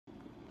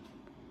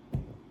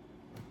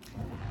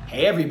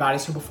Hey everybody,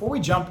 so before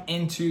we jump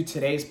into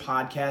today's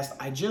podcast,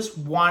 I just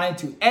wanted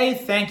to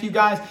thank you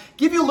guys,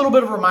 give you a little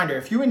bit of a reminder.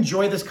 If you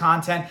enjoy this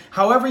content,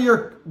 however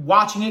you're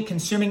watching it,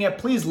 consuming it,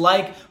 please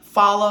like,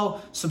 follow,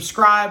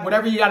 subscribe,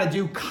 whatever you got to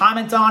do,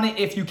 comment on it.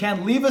 If you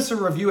can, leave us a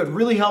review. It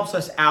really helps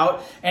us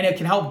out and it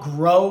can help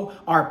grow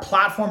our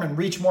platform and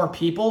reach more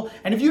people.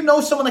 And if you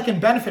know someone that can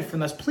benefit from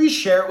this, please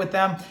share it with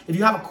them. If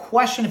you have a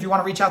question, if you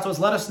want to reach out to us,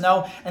 let us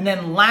know. And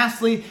then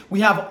lastly, we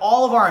have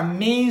all of our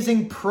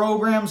amazing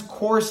programs,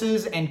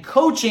 courses, and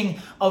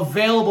coaching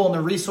available in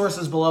the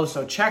resources below.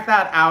 So check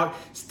that out.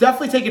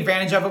 Definitely take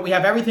advantage of it. We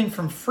have everything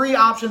from free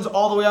options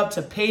all the way up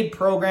to paid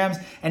programs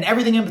and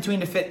everything in between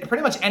to fit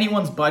pretty much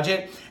anyone's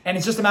budget. And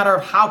it's just a matter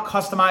of how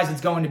customized it's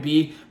going to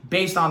be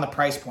based on the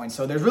price point.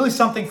 So there's really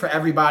something for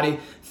everybody.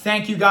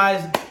 Thank you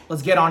guys.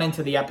 Let's get on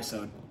into the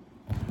episode.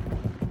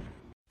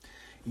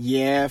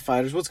 Yeah,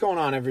 fighters, what's going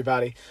on,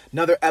 everybody?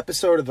 Another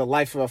episode of the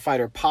Life of a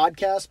Fighter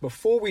podcast.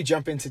 Before we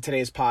jump into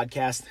today's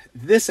podcast,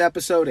 this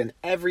episode and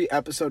every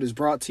episode is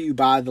brought to you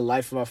by the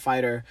Life of a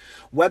Fighter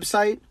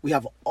website. We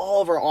have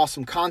all of our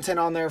awesome content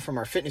on there, from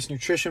our fitness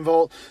nutrition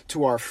vault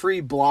to our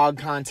free blog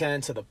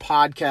content to the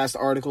podcast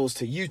articles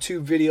to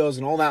YouTube videos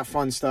and all that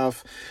fun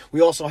stuff.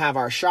 We also have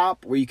our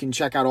shop where you can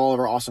check out all of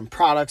our awesome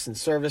products and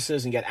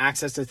services and get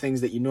access to things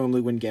that you normally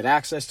wouldn't get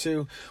access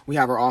to. We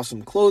have our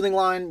awesome clothing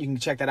line. You can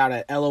check that out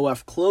at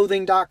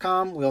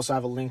lofclothing.com. We also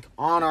have a link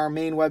on our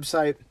main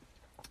website.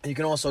 You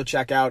can also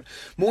check out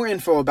more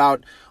info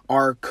about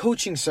our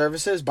coaching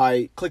services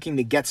by clicking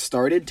the Get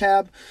Started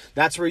tab.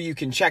 That's where you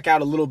can check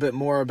out a little bit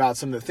more about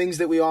some of the things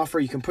that we offer.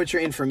 You can put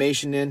your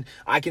information in.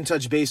 I can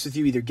touch base with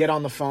you, either get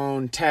on the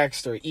phone,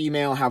 text, or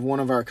email, have one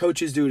of our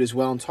coaches do it as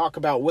well, and talk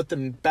about what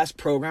the best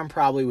program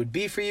probably would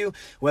be for you,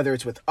 whether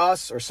it's with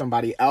us or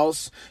somebody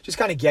else, just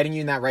kind of getting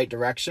you in that right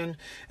direction.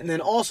 And then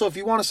also, if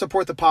you want to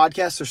support the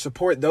podcast or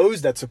support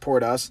those that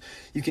support us,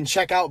 you can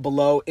check out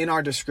below in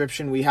our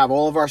description. We have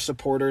all of our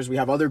supporters. We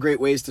have other great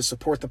ways to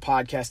support the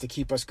podcast to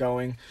keep us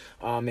going.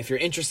 If you're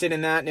interested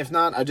in that, and if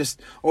not, I just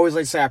always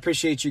like to say I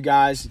appreciate you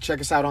guys. Check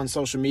us out on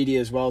social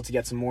media as well to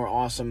get some more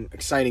awesome,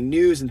 exciting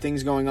news and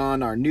things going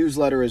on. Our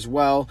newsletter as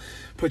well.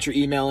 Put your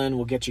email in,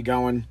 we'll get you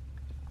going.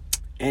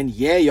 And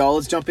yeah, y'all,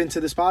 let's jump into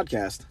this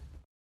podcast.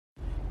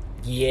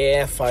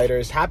 Yeah,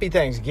 fighters, happy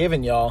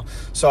Thanksgiving, y'all.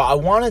 So I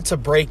wanted to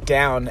break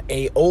down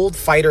a old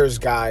fighter's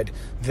guide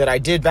that I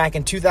did back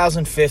in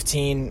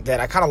 2015 that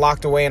I kind of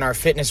locked away in our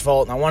fitness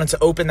vault, and I wanted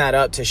to open that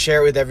up to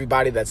share with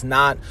everybody that's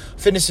not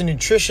Fitness and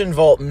Nutrition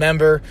Vault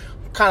member.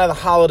 Kind of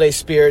the holiday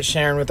spirit,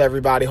 sharing with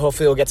everybody.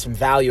 Hopefully you'll get some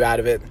value out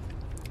of it.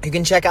 You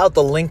can check out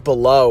the link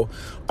below,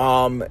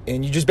 and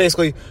you just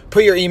basically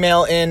put your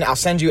email in. I'll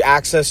send you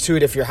access to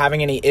it if you're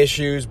having any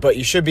issues, but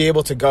you should be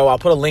able to go. I'll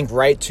put a link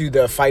right to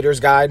the fighter's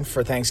guide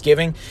for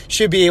Thanksgiving.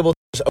 Should be able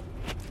to.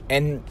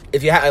 And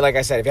if you like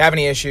I said, if you have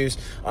any issues,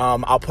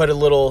 I'll put a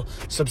little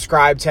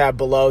subscribe tab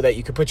below that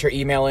you can put your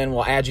email in.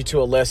 We'll add you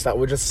to a list that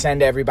will just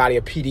send everybody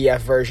a PDF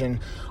version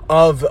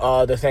of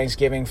the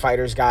Thanksgiving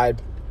fighter's guide.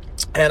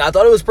 And I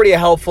thought it was pretty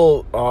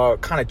helpful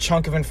kind of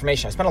chunk of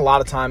information. I spent a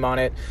lot of time on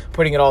it,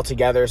 putting it all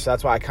together. So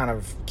that's why I kind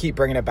of keep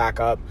bringing it back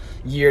up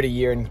year to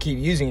year and keep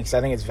using it because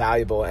I think it's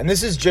valuable. And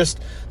this is just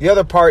the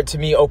other part to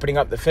me opening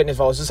up the fitness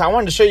vault. Is just I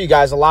wanted to show you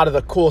guys a lot of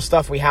the cool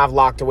stuff we have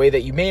locked away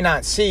that you may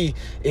not see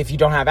if you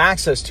don't have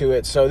access to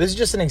it. So this is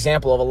just an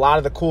example of a lot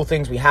of the cool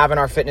things we have in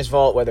our fitness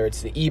vault, whether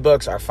it's the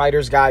ebooks, our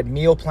fighter's guide,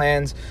 meal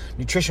plans,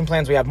 nutrition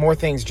plans. We have more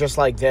things just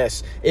like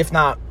this, if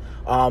not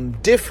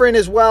different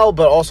as well,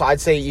 but also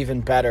I'd say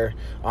even better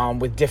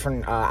with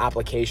different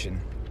application.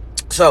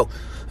 So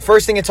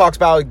first thing it talks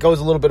about, it goes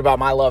a little bit about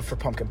my love for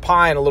pumpkin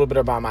pie and a little bit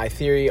about my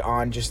theory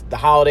on just the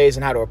holidays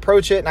and how to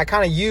approach it. And I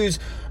kind of use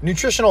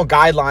nutritional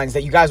guidelines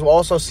that you guys will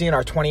also see in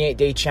our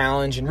 28-day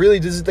challenge. And really,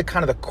 this is the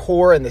kind of the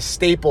core and the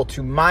staple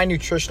to my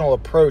nutritional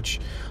approach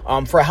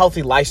for a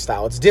healthy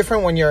lifestyle. It's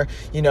different when you're,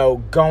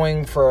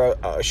 going for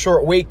a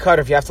short weight cut,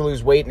 or if you have to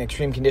lose weight in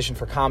extreme condition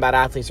for combat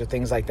athletes or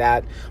things like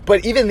that.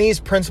 But even these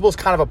principles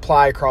kind of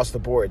apply across the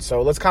board.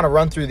 So let's kind of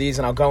run through these,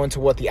 and I'll go into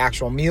what the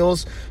actual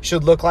meals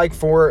should look like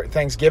for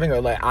Thanksgiving,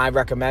 or I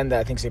recommend that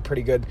I think is a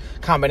pretty good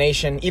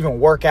combination, even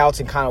workouts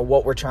and kind of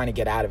what we're trying to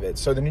get out of it.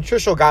 So the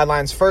nutritional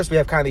guidelines, first we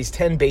have kind of these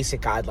 10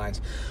 basic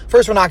guidelines.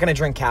 First, we're not going to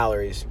drink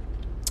calories.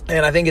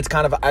 And I think it's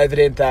kind of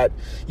evident that,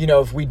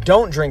 if we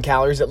don't drink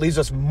calories, it leaves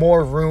us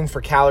more room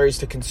for calories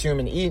to consume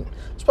and eat,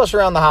 especially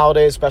around the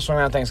holidays, especially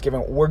around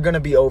Thanksgiving. We're going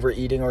to be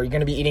overeating, or you're going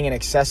to be eating an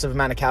excessive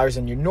amount of calories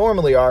than you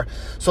normally are.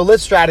 So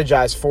let's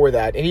strategize for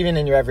that. And even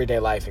in your everyday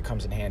life, it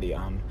comes in handy.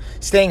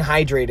 Staying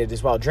hydrated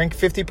as well. Drink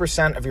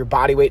 50% of your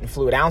body weight in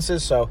fluid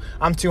ounces. So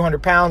I'm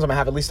 200 pounds. I'm going to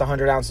have at least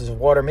 100 ounces of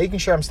water, making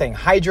sure I'm staying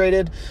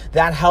hydrated.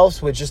 That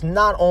helps with just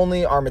not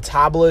only our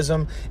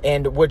metabolism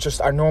and what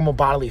just our normal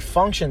bodily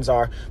functions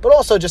are, but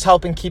also just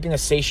helping keeping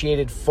us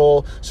satiated,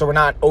 full, so we're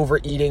not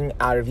overeating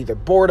out of either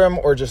boredom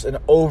or just an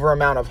over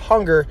amount of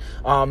hunger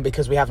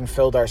because we haven't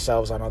filled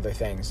ourselves on other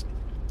things.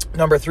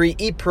 Number 3,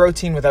 eat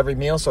protein with every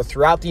meal. So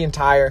throughout the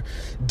entire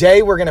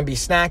day, we're going to be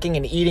snacking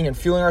and eating and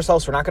fueling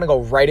ourselves. We're not going to go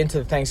right into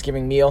the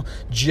Thanksgiving meal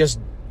just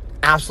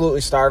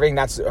absolutely starving,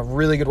 that's a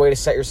really good way to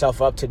set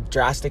yourself up to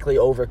drastically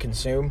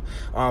overconsume.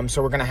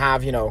 So we're going to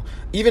have,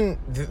 even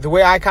the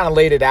way I kind of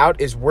laid it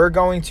out is we're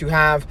going to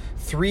have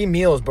 3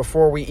 meals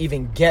before we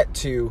even get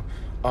to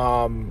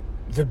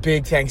the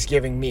big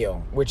Thanksgiving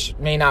meal, which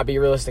may not be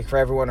realistic for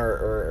everyone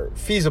or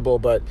feasible,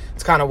 but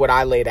it's kind of what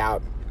I laid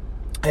out.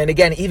 And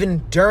again, even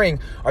during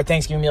our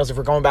Thanksgiving meals, if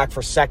we're going back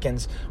for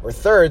seconds or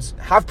thirds,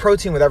 have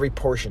protein with every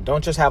portion.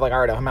 Don't just have like,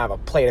 all right, I'm going to have a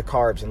plate of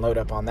carbs and load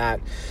up on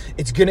that.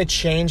 It's going to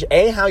change,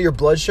 A, how your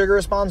blood sugar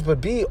responds, but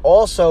B,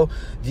 also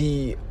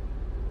the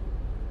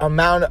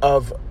amount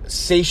of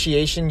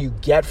satiation you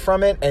get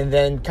from it, and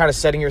then kind of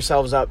setting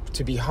yourselves up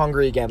to be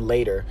hungry again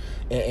later,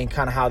 and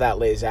kind of how that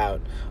lays out.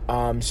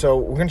 So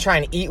we're going to try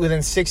and eat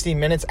within 60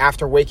 minutes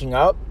after waking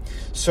up,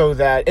 so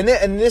that, and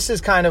this is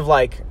kind of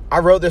like, I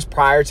wrote this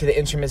prior to the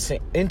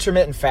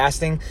intermittent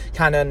fasting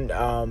kind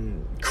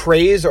of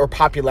craze or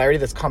popularity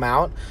that's come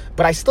out,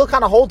 but I still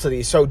kind of hold to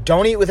these. So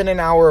don't eat within an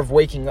hour of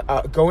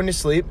going to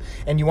sleep,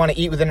 and you want to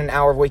eat within an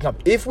hour of waking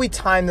up. If we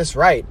time this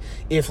right,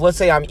 if let's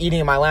say I'm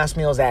eating, my last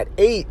meal is at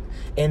 8,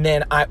 and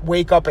then I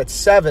wake up at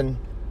 7,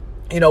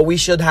 we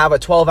should have a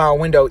 12-hour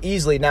window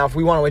easily. Now, if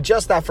we want to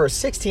adjust that for a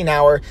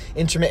 16-hour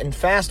intermittent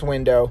fast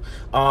window,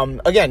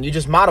 again, you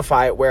just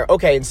modify it where,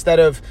 okay, instead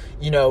of,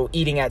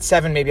 eating at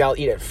 7, maybe I'll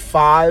eat at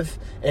 5,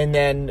 and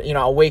then,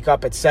 I'll wake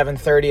up at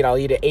 7:30 and I'll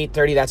eat at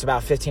 8:30. That's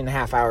about 15 and a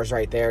half hours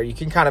right there. You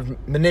can kind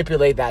of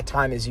manipulate that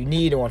time as you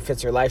need and what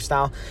fits your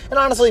lifestyle. And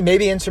honestly,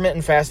 maybe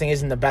intermittent fasting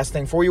isn't the best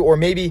thing for you, or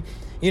maybe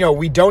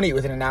we don't eat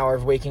within an hour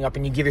of waking up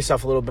and you give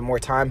yourself a little bit more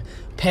time,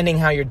 pending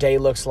how your day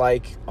looks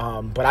like.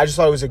 But I just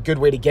thought it was a good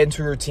way to get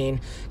into a routine,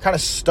 kind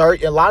of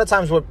start. A lot of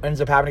times what ends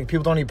up happening,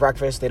 people don't eat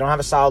breakfast, they don't have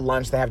a solid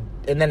lunch, and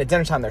then at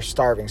dinner time they're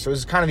starving. So it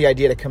was kind of the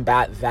idea to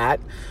combat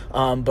that.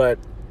 But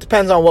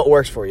depends on what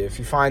works for you. If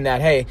you find that,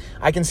 hey,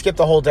 I can skip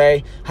the whole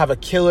day, have a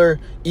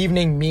killer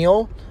evening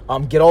meal,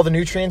 get all the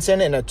nutrients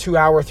in a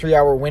 2-hour,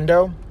 3-hour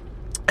window,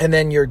 and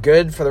then you're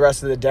good for the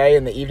rest of the day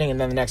in the evening, and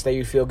then the next day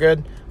you feel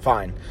good,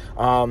 fine.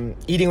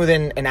 Eating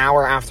within an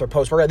hour after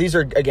post-workout. These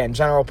are, again,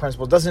 general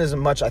principles. Doesn't as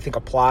much, I think,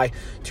 apply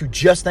to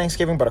just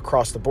Thanksgiving, but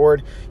across the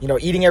board.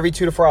 Eating every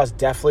 2 to 4 hours,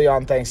 definitely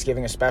on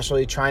Thanksgiving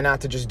especially. Try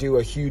not to just do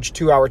a huge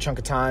 2-hour chunk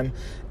of time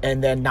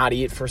and then not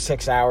eat for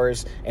 6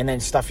 hours and then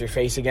stuff your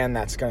face again.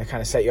 That's going to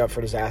kind of set you up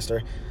for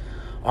disaster.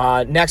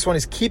 Next one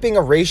is keeping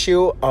a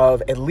ratio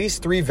of at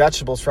least 3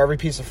 vegetables for every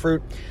piece of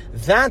fruit.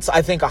 That's,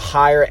 I think, a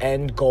higher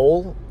end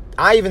goal.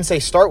 I even say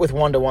start with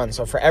 1-to-1.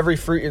 So for every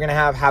fruit you're going to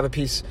have a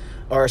piece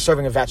or a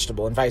serving of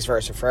vegetable, and vice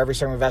versa. For every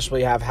serving of vegetable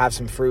you have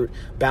some fruit,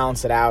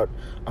 balance it out.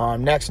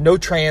 Next, no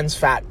trans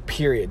fat,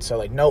 period. So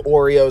like no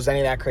Oreos, any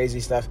of that crazy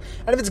stuff.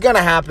 And if it's going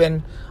to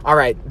happen, all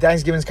right,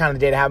 Thanksgiving's kind of the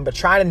day to happen, but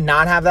try to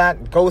not have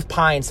that. Go with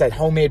pie instead,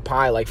 homemade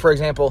pie. Like, for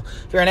example,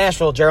 if you're in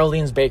Nashville,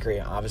 Geraldine's Bakery.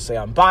 Obviously,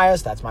 I'm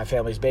biased. That's my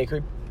family's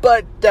bakery,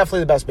 but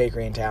definitely the best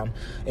bakery in town.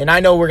 And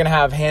I know we're going to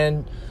have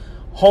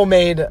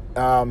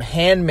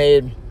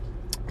handmade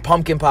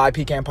pumpkin pie,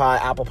 pecan pie,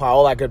 apple pie,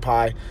 all that good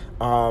pie.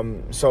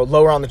 So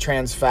lower on the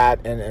trans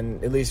fat,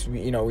 and at least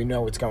we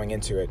know what's going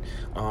into it.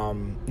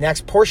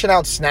 Next, portion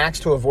out snacks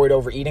to avoid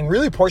overeating.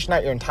 Really portion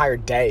out your entire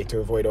day to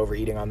avoid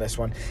overeating on this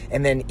one.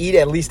 And then eat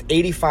at least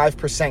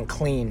 85%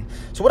 clean.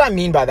 So what I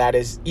mean by that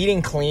is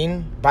eating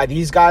clean by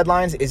these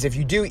guidelines is if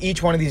you do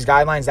each one of these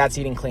guidelines, that's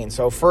eating clean.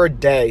 So for a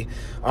day,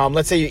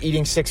 let's say you're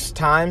eating 6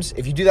 times.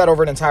 If you do that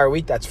over an entire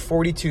week, that's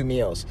 42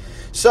 meals.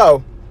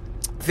 So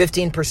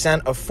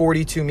 15% of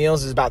 42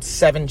 meals is about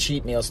 7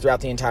 cheat meals throughout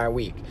the entire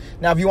week.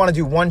 Now, if you want to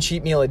do 1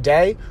 cheat meal a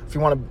day, if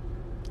you want to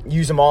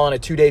use them all in a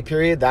 2-day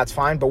period, that's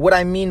fine. But what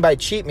I mean by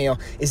cheat meal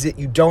is that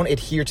you don't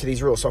adhere to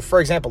these rules. So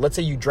for example, let's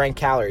say you drank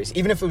calories.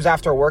 Even if it was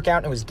after a workout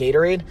and it was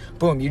Gatorade,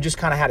 boom, you just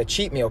kind of had a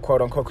cheat meal,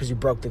 quote unquote, because you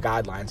broke the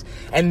guidelines.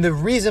 And the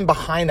reason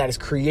behind that is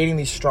creating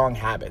these strong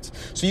habits.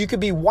 So you could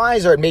be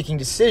wiser at making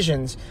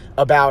decisions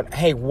about,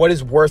 hey, what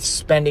is worth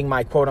spending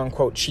my quote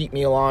unquote cheat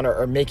meal on,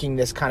 or making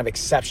this kind of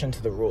exception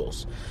to the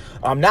rules.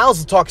 Now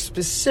let's talk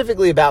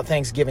specifically about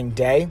Thanksgiving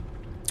Day.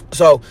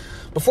 So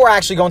before I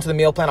actually go into the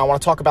meal plan, I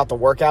want to talk about the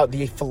workout.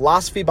 The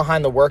philosophy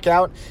behind the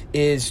workout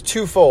is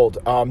twofold.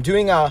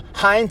 Doing a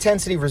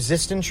high-intensity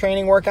resistance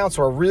training workout,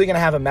 so we're really going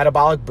to have a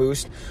metabolic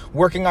boost,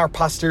 working our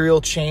posterior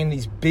chain,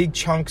 these big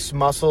chunks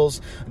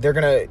muscles. They're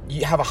going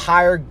to have a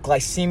higher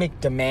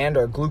glycemic demand,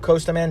 or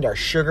glucose demand, our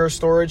sugar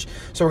storage.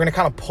 So we're going to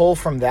kind of pull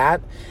from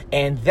that,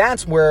 and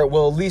that's where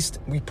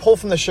we pull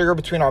from the sugar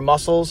between our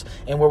muscles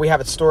and where we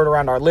have it stored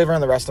around our liver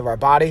and the rest of our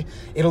body.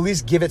 It'll at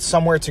least give it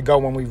somewhere to go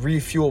when we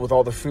refuel with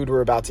all the food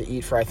we're about to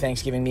eat for our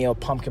Thanksgiving meal,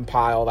 pumpkin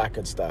pie, all that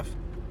good stuff.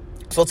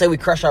 So let's say we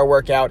crush our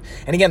workout.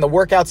 And again, the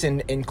workout's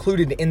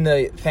included in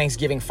the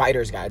Thanksgiving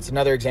Fighters Guide. It's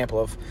another example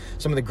of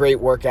some of the great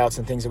workouts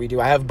and things that we do.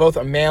 I have both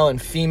a male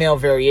and female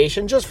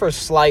variation just for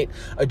slight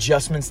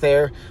adjustments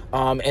there.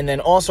 And then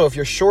also if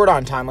you're short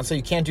on time, let's say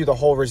you can't do the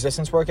whole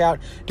resistance workout,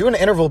 do an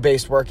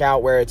interval-based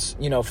workout where it's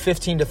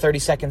 15 to 30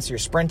 seconds you're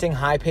sprinting,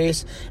 high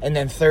pace, and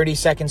then 30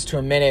 seconds to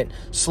a minute,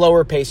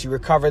 slower pace. You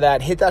recover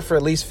that, hit that for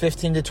at least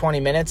 15 to 20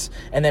 minutes,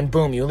 and then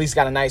boom, you at least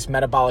got a nice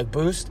metabolic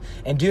boost.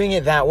 And doing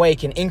it that way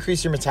can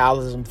increase your metabolism,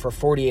 metabolism for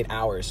 48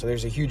 hours. So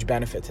there's a huge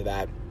benefit to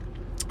that.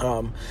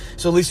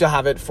 So at least you'll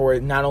have it for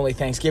not only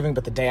Thanksgiving,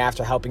 but the day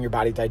after, helping your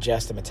body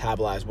digest and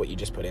metabolize what you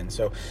just put in.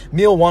 So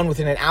meal 1,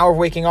 within an hour of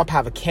waking up,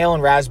 have a kale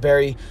and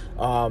raspberry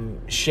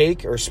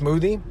shake or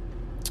smoothie.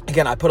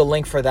 Again, I put a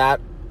link for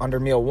that under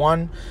meal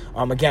 1.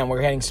 Again, we're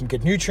getting some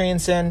good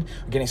nutrients in,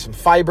 we're getting some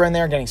fiber in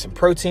there, getting some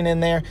protein in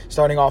there,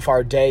 starting off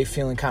our day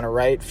feeling kind of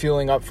right,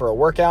 fueling up for a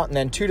workout. And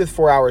then 2 to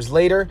 4 hours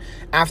later,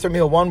 after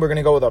meal 1, we're going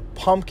to go with a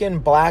pumpkin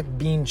black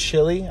bean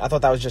chili. I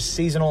thought that was just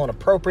seasonal and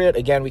appropriate.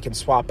 Again, we can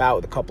swap out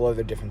with a couple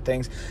other different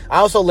things. I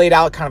also laid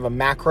out kind of a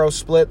macro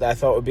split that I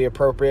thought would be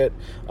appropriate,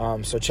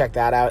 so check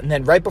that out. And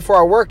then right before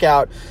our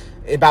workout,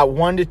 about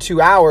 1 to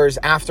 2 hours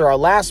after our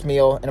last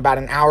meal and about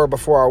an hour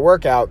before our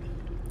workout,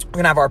 we're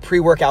going to have our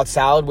pre-workout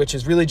salad, which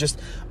is really just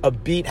a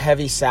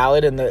beet-heavy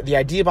salad. And the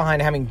idea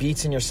behind having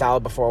beets in your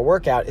salad before a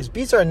workout is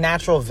beets are a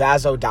natural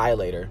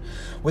vasodilator.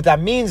 What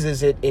that means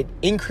is it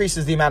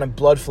increases the amount of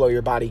blood flow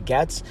your body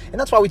gets. And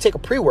that's why we take a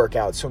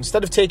pre-workout. So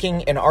instead of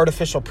taking an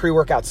artificial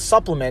pre-workout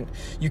supplement,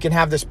 you can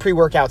have this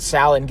pre-workout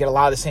salad and get a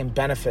lot of the same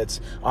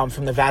benefits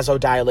from the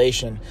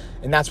vasodilation.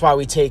 And that's why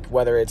we take,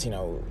 whether it's,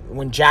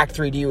 when Jack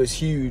 3D was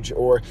huge,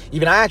 or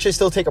even I actually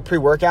still take a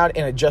pre-workout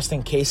in a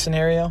just-in-case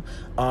scenario.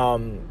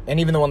 And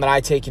even the one that I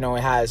take, it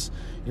has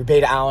your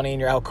beta-alanine,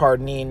 your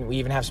L-carnitine. We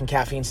even have some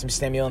caffeine, some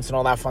stimulants, and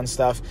all that fun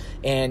stuff.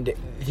 And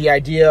the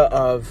idea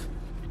of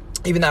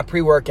even that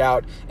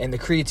pre-workout and the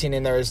creatine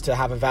in there is to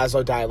have a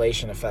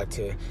vasodilation effect,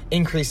 to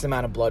increase the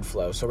amount of blood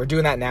flow. So we're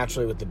doing that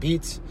naturally with the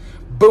beets.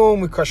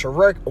 Boom, we crush a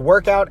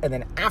workout, and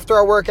then after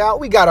our workout,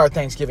 we got our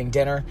Thanksgiving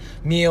dinner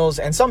meals.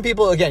 And some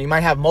people, again, you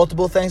might have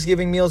multiple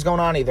Thanksgiving meals going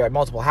on, either at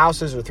multiple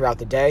houses or throughout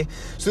the day.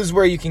 So this is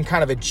where you can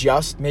kind of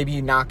adjust. Maybe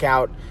you knock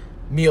out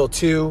meal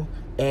 2,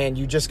 and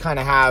you just kind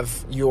of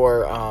have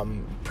your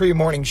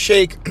pre-morning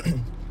shake.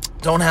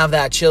 Don't have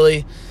that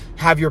chili.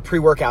 Have your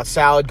pre-workout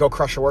salad, go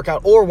crush your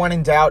workout. Or when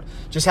in doubt,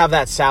 just have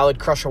that salad,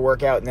 crush your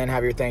workout, and then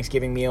have your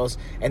Thanksgiving meals.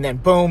 And then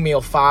boom,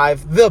 meal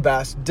 5, the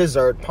best,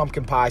 dessert,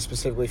 pumpkin pie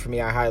specifically for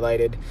me, I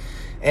highlighted.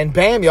 And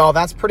bam, y'all,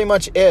 that's pretty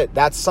much it.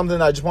 That's something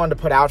that I just wanted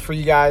to put out for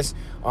you guys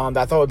that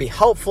I thought would be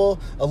helpful.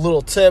 A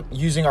little tip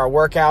using our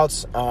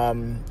workouts.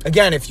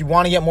 Again, if you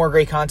want to get more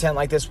great content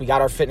like this, we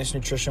got our Fitness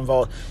Nutrition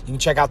Vault. You can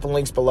check out the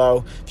links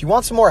below. If you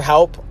want some more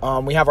help,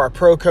 we have our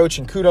Pro Coach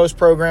and Kudos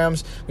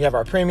programs. We have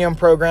our premium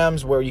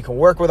programs where you can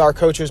work with our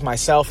coaches,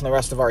 myself, and the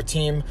rest of our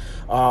team.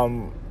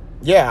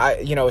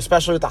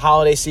 Especially with the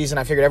holiday season,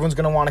 I figured everyone's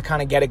going to want to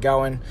kind of get it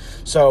going.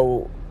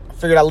 So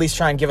figured I'd at least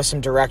try and give us some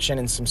direction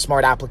and some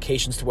smart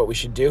applications to what we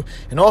should do.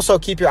 And also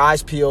keep your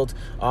eyes peeled.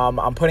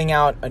 I'm putting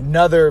out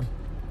another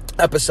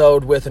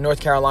episode with a North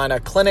Carolina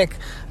clinic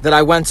that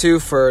I went to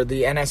for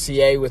the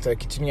NSCA with a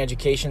continuing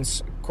education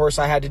course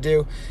I had to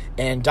do.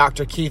 And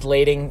Dr. Keith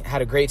Lading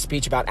had a great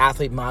speech about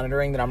athlete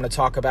monitoring that I'm going to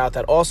talk about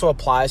that also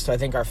applies to, I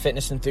think, our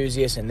fitness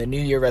enthusiasts and the New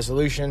Year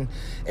resolution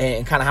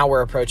and kind of how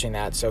we're approaching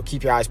that. So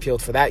keep your eyes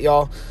peeled for that,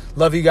 y'all.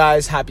 Love you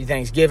guys. Happy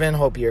Thanksgiving.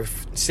 Hope you're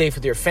safe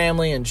with your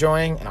family,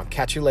 enjoying, and I'll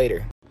catch you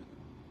later.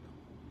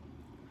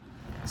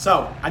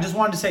 So I just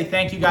wanted to say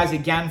thank you guys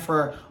again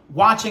for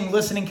watching,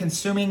 listening,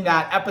 consuming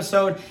that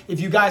episode. If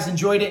you guys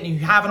enjoyed it and you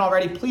haven't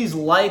already, please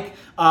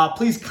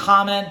please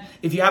comment.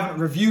 If you haven't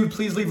reviewed,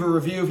 please leave a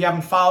review. If you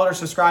haven't followed or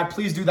subscribed,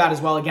 please do that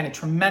as well. Again, it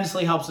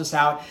tremendously helps us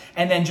out.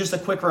 And then just a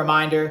quick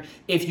reminder,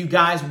 if you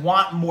guys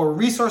want more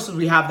resources,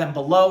 we have them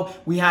below.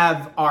 We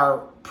have our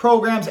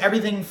programs,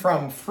 everything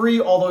from free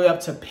all the way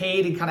up to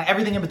paid and kind of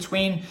everything in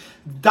between.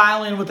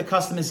 Dial in with the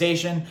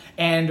customization,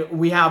 and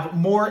we have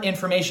more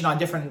information on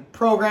different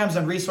programs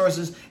and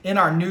resources in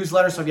our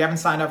newsletter. So if you haven't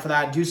signed up for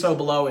that, do so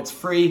below. It's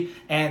free.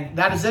 And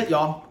that is it,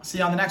 y'all. See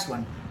you on the next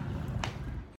one.